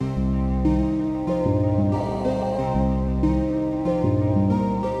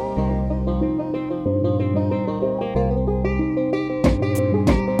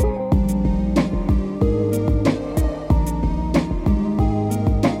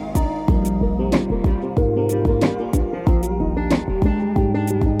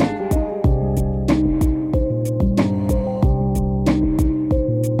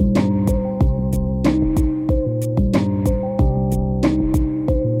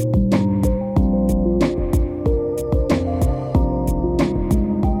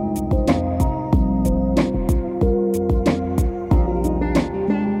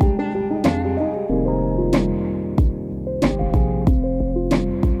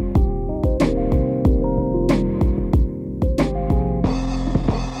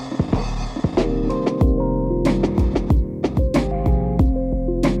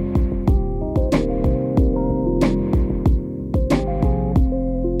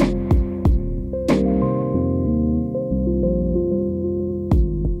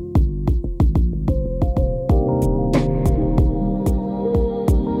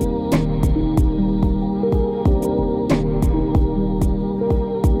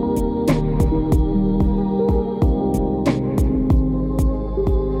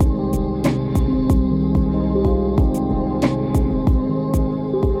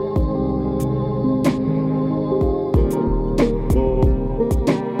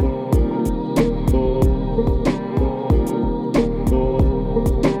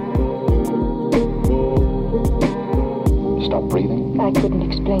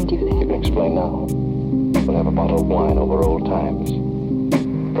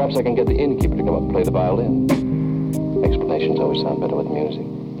Perhaps I can get the innkeeper to come up and play the violin. Explanations always sound better with music.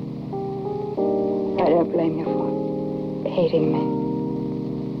 I don't blame you for hating me.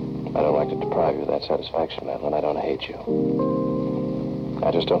 I don't like to deprive you of that satisfaction, Madeline. I don't hate you.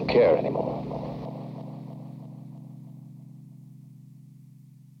 I just don't care anymore.